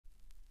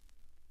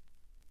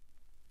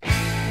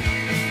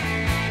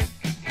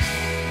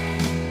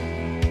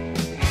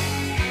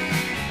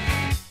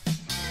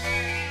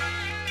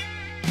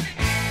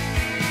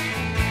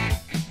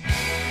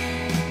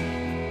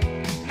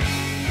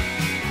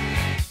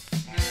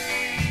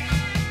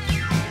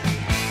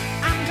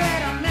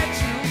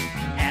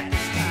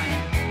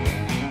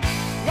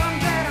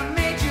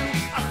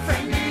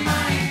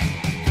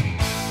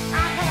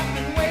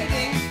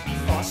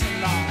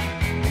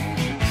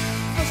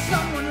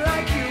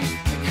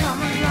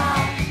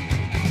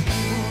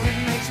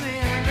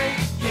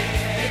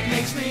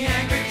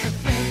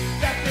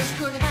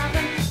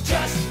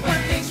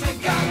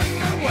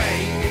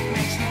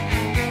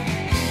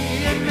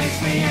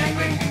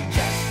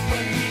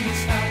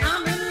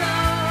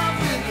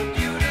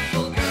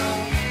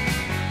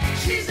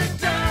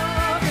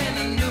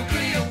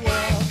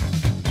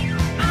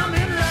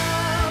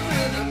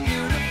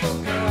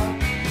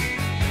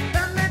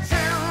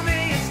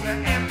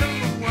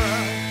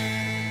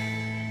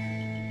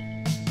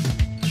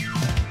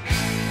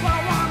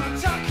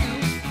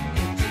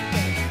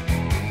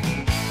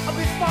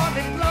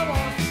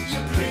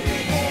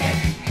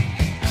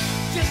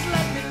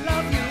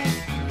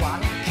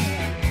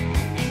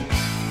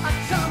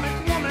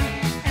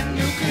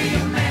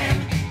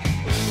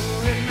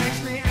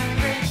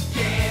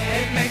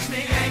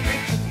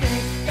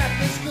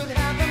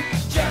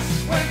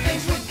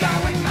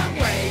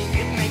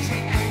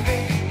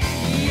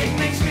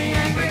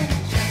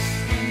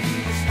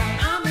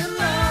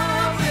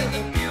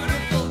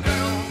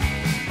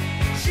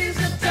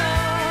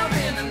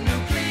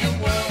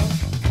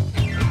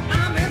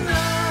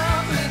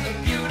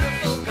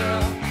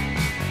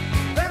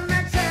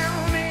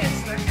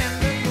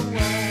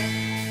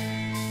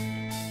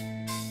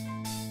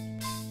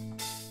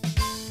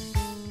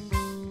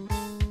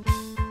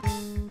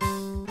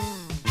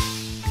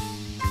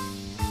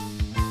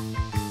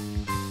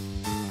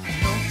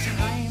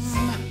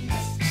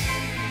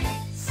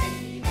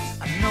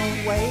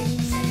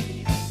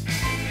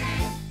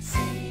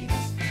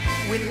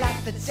We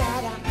lack the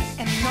data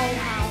and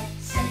know-how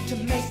to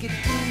make it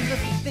do the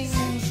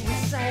things we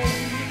say.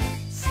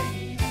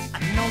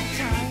 No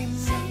time,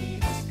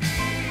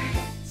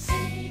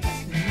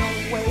 no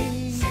way.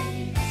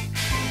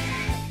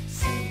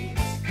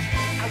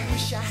 I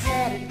wish I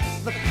had it,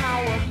 the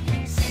power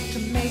to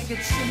make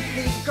it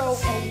simply go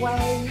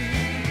away.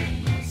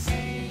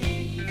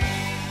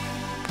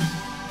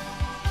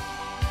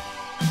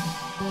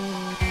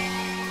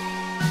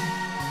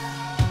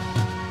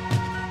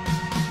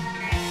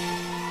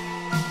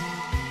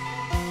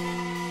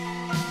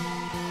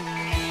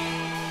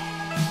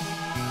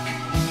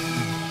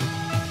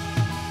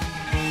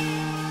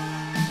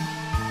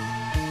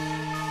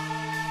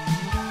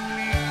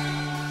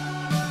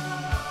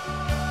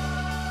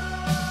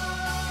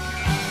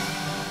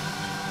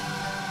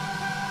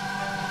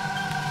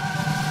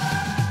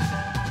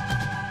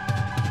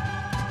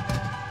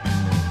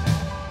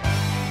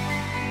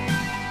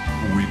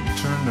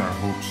 Our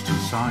hopes to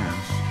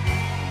science,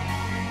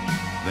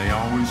 they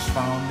always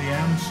found the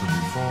answer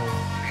before.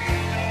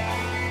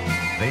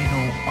 They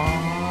know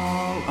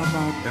all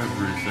about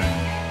everything,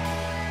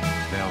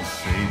 they'll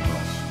save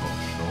us for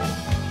sure.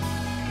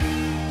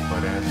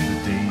 But as the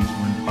days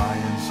went by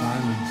in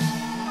silence,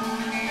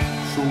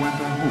 so went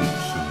our hopes